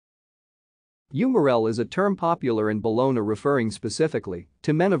Umarell is a term popular in Bologna referring specifically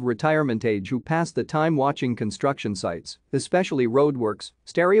to men of retirement age who pass the time watching construction sites, especially roadworks,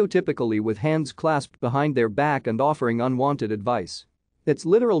 stereotypically with hands clasped behind their back and offering unwanted advice. Its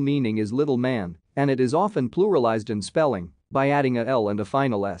literal meaning is little man, and it is often pluralized in spelling by adding a L and a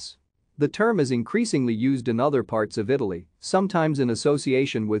final S. The term is increasingly used in other parts of Italy, sometimes in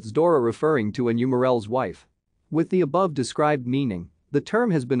association with zdaura referring to an Umarell's wife. With the above described meaning, the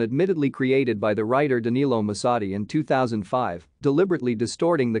term has been admittedly created by the writer Danilo Masotti in 2005, deliberately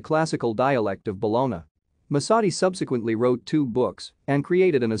distorting the classical dialect of Bologna. Masotti subsequently wrote 2 books and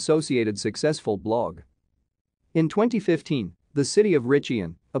created an associated successful blog. In 2015, the city of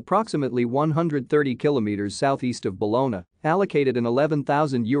Riccian, approximately 130 kilometers southeast of Bologna, allocated an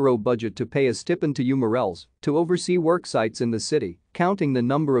 €11,000 budget to pay a stipend to Umarells to oversee work sites in the city, counting the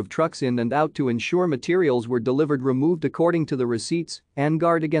number of trucks in and out to ensure materials were delivered removed according to the receipts and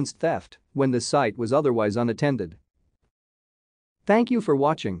guard against theft when the site was otherwise unattended. Thank you for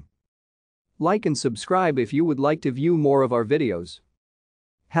watching. Like and subscribe if you would like to view more of our videos.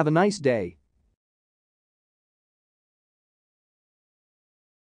 Have a nice day.